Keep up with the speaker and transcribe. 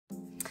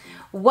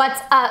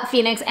What's up,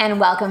 Phoenix, and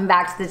welcome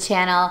back to the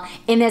channel.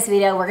 In this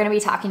video, we're gonna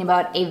be talking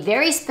about a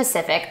very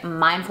specific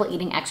mindful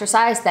eating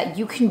exercise that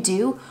you can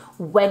do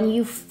when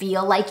you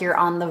feel like you're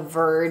on the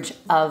verge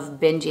of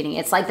binge eating.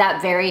 It's like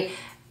that very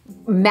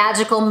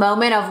magical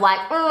moment of like,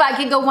 oh, I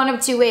could go one of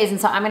two ways.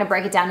 And so I'm gonna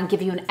break it down and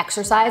give you an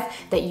exercise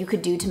that you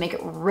could do to make it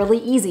really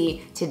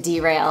easy to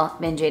derail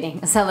binge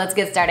eating. So let's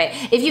get started.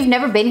 If you've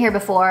never been here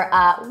before,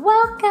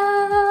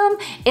 welcome.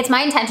 It's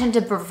my intention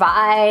to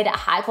provide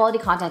high quality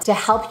content to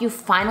help you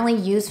finally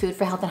use food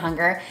for health and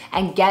hunger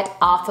and get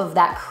off of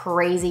that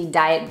crazy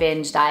diet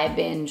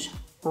binge,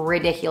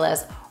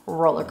 ridiculous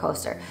roller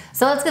coaster.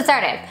 So let's get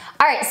started.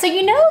 All right, so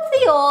you know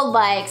the old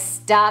like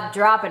stop,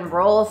 drop, and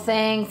roll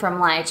thing from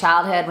like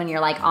childhood when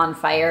you're like on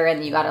fire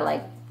and you gotta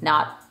like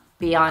not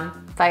be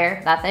on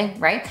fire, that thing,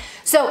 right?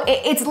 So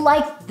it's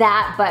like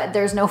that, but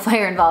there's no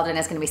fire involved and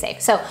it's gonna be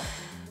safe. So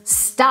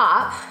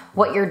stop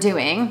what you're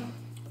doing,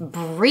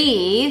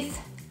 breathe,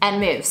 and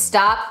move.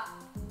 Stop,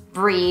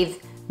 breathe,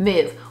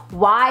 move.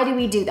 Why do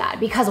we do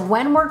that? Because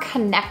when we're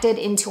connected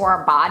into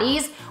our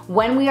bodies,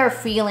 when we are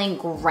feeling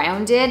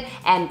grounded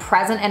and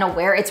present and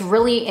aware, it's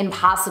really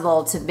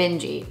impossible to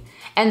binge eat.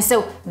 And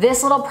so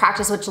this little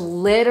practice, which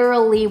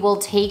literally will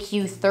take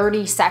you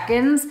 30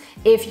 seconds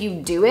if you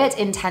do it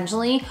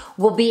intentionally,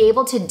 will be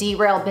able to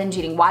derail binge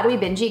eating. Why do we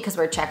binge eat? Because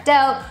we're checked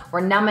out, we're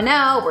numbing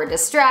out, we're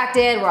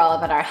distracted, we're all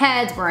up in our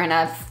heads, we're in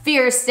a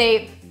fear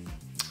state,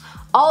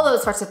 all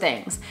those sorts of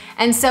things.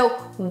 And so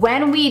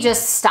when we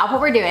just stop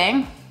what we're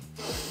doing,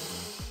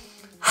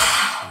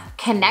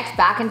 connect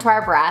back into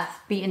our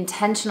breath, be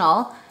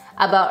intentional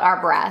about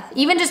our breath.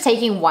 Even just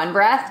taking one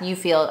breath, you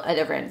feel a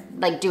different,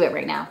 like do it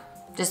right now.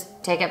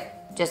 Just take a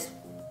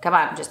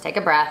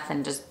breath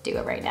and just do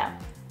it right now.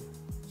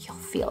 You'll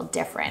feel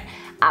different,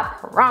 I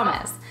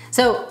promise.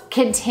 So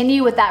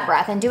continue with that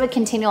breath and do a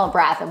continual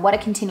breath. And what a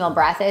continual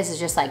breath is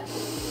just like,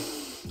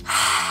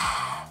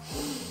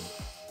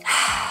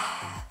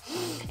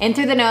 in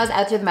through the nose,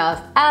 out through the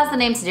mouth. As the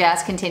name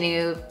suggests,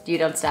 continue, you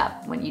don't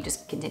stop when you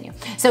just continue.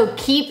 So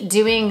keep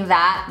doing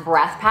that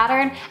breath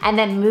pattern and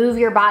then move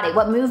your body.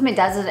 What movement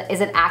does is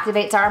it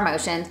activates our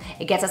emotions.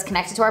 It gets us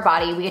connected to our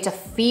body. We get to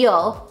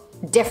feel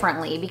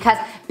differently because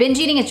binge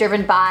eating is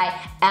driven by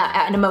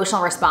an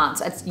emotional response.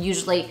 It's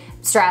usually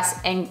stress,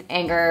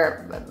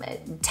 anger,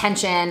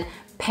 tension,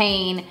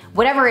 pain,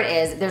 whatever it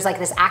is, there's like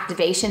this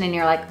activation and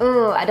you're like,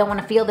 oh, I don't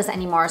wanna feel this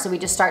anymore. So we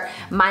just start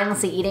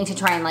mindlessly eating to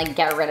try and like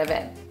get rid of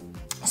it.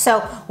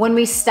 So when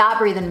we stop,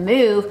 breathe, and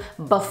move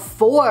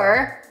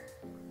before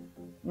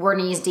we're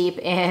knees deep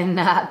in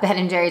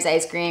Ben & Jerry's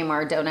ice cream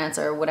or donuts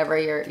or whatever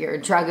your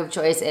drug of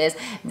choice is,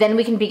 then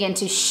we can begin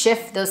to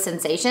shift those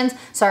sensations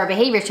so our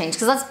behaviors change.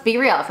 Because let's be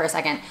real for a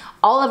second.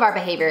 All of our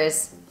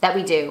behaviors that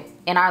we do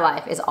in our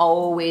life is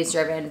always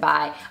driven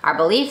by our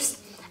beliefs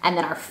and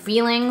then our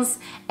feelings,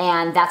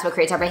 and that's what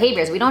creates our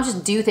behaviors. We don't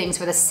just do things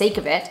for the sake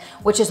of it,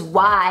 which is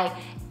why,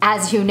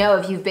 as you know,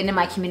 if you've been in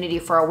my community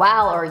for a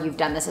while or you've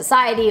done the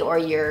society or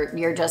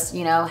you're just,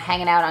 you know,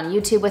 hanging out on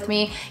YouTube with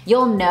me,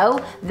 you'll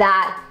know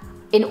that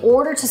in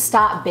order to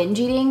stop binge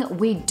eating,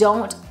 we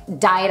don't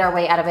diet our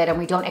way out of it and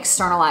we don't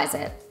externalize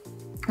it.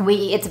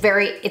 It's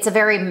a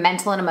very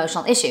mental and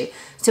emotional issue.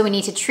 So we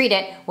need to treat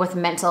it with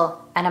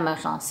mental and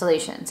emotional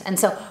solutions. And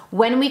so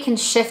when we can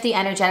shift the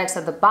energetics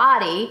of the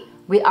body,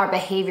 our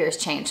behaviors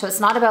change. So it's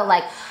not about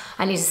like,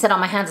 I need to sit on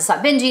my hands and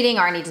stop binge eating,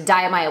 or I need to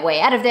diet my way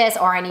out of this,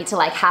 or I need to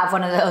like have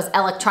one of those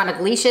electronic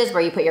leashes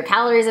where you put your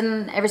calories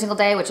in every single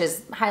day, which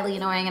is highly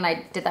annoying, and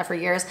I did that for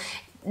years.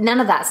 None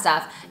of that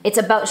stuff. It's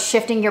about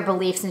shifting your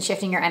beliefs and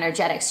shifting your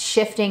energetics,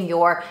 shifting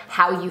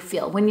how you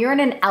feel. When you're in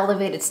an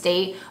elevated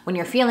state, when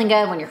you're feeling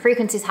good, when your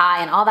frequency's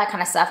high and all that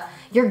kind of stuff,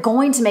 you're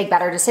going to make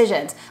better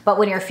decisions. But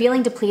when you're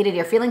feeling depleted,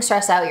 you're feeling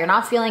stressed out, you're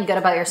not feeling good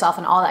about yourself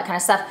and all that kind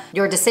of stuff,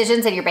 your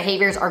decisions and your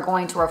behaviors are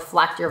going to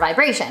reflect your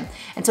vibration.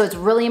 And so it's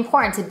really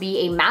important to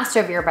be a master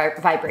of your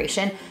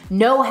vibration,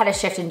 know how to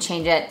shift and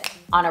change it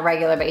on a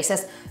regular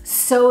basis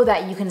so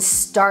that you can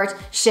start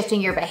shifting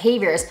your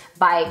behaviors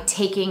by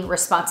taking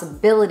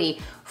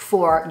responsibility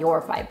for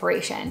your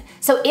vibration.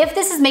 So if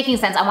this is making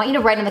sense, I want you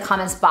to write in the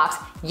comments box,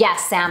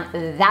 yes, Sam,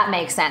 that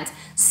makes sense.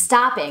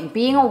 Stopping,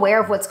 being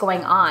aware of what's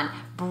going on,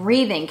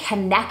 breathing,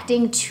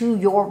 connecting to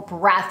your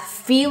breath,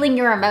 feeling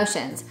your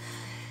emotions.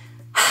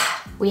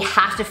 We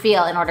have to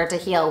feel in order to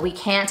heal. We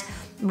can't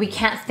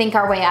think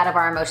our way out of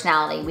our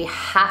emotionality. We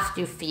have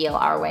to feel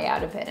our way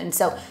out of it. And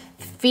so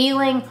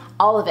feeling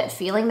all of it,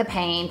 feeling the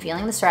pain,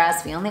 feeling the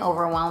stress, feeling the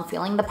overwhelm,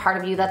 feeling the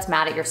part of you that's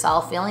mad at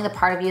yourself, feeling the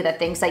part of you that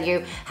thinks that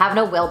you have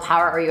no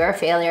willpower or you're a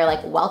failure,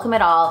 like welcome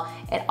it all.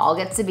 It all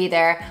gets to be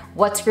there.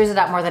 What screws it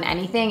up more than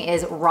anything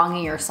is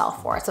wronging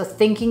yourself for it. So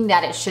thinking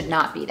that it should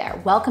not be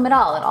there. Welcome it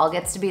all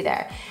gets to be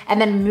there.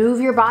 And then move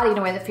your body in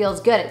a way that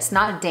feels good. It's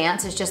not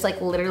dance, it's just like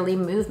literally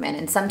movement.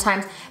 And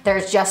sometimes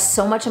there's just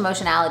so much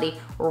emotionality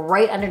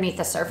right underneath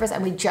the surface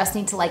and we just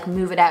need to like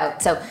move it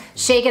out. So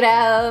shake it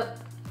out,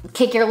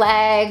 kick your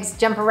legs,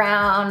 jump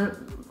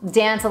around,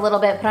 dance a little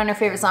bit, put on your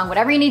favorite song,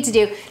 whatever you need to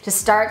do to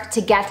start to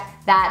get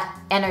that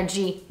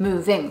energy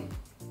moving.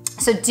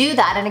 So do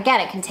that, and again,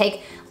 it can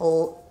take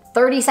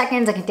 30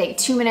 seconds, it can take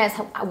 2 minutes,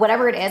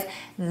 whatever it is.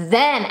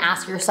 Then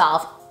ask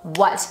yourself,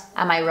 what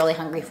am I really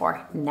hungry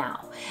for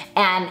now?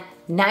 And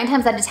 9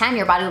 times out of 10,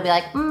 your body will be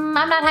like, I'm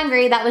not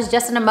hungry. That was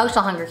just an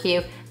emotional hunger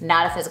cue,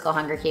 not a physical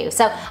hunger cue.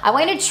 So I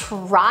want you to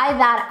try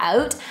that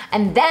out.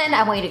 And then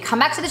I want you to come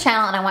back to the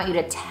channel and I want you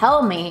to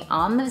tell me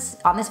on this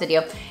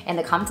video, in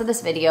the comments of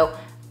this video,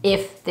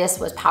 if this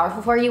was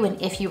powerful for you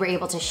and if you were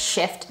able to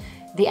shift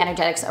the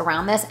energetics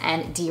around this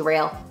and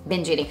derail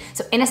binge eating.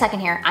 So in a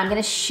second here, I'm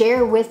gonna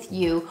share with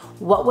you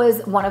what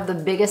was one of the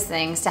biggest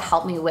things to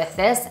help me with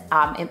this,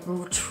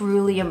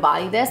 truly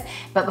embody this.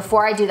 But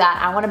before I do that,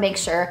 I wanna make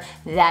sure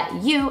that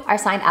you are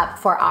signed up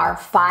for our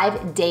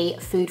 5-day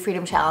food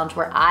freedom challenge,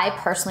 where I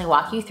personally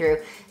walk you through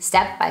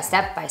step by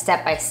step by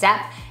step by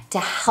step to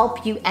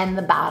help you end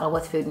the battle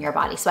with food in your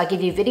body. So I give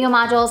you video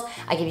modules,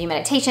 I give you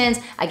meditations,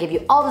 I give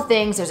you all the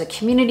things. There's a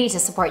community to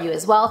support you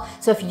as well.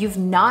 So if you've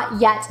not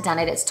yet done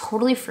it, it's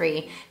totally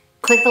free.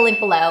 Click the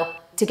link below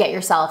to get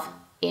yourself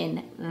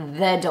in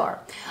the door.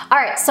 All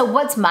right, so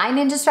what's my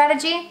ninja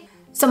strategy?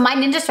 So my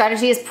ninja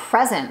strategy is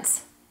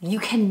presence. You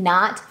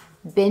cannot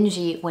binge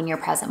eat when you're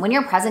present. When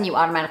you're present, you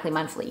automatically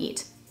mindfully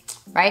eat.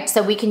 Right?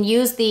 So we can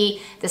use the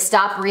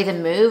stop, breathe,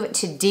 and move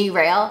to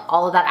derail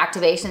all of that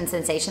activation and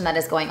sensation that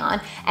is going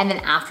on. And then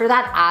after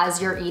that,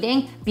 as you're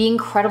eating, be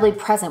incredibly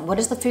present. What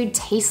does the food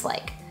taste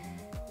like?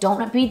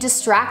 Don't be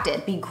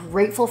distracted. Be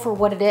grateful for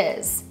what it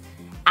is.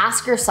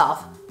 Ask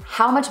yourself,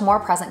 how much more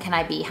present can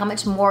I be? How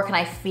much more can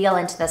I feel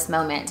into this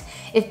moment?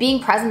 If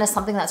being present is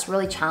something that's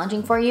really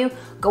challenging for you,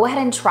 go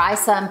ahead and try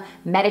some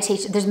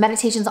meditation. There's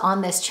meditations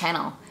on this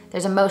channel.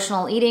 There's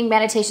emotional eating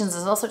meditations.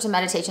 There's all sorts of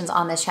meditations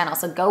on this channel.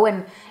 So go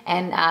and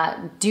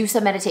do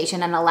some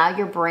meditation and allow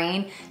your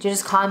brain to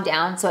just calm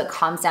down, so it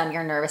calms down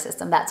your nervous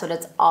system. That's what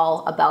it's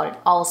all about. It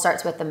all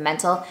starts with the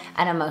mental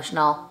and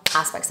emotional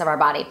aspects of our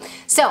body.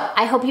 So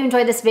I hope you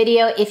enjoyed this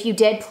video. If you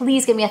did,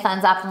 please give me a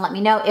thumbs up and let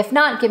me know. If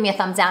not, give me a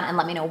thumbs down and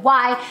let me know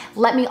why.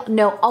 Let me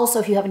know also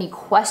if you have any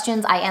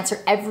questions. I answer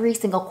every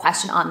single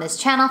question on this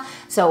channel.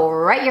 So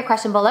write your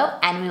question below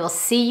and we will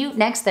see you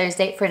next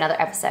Thursday for another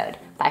episode.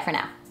 Bye for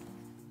now.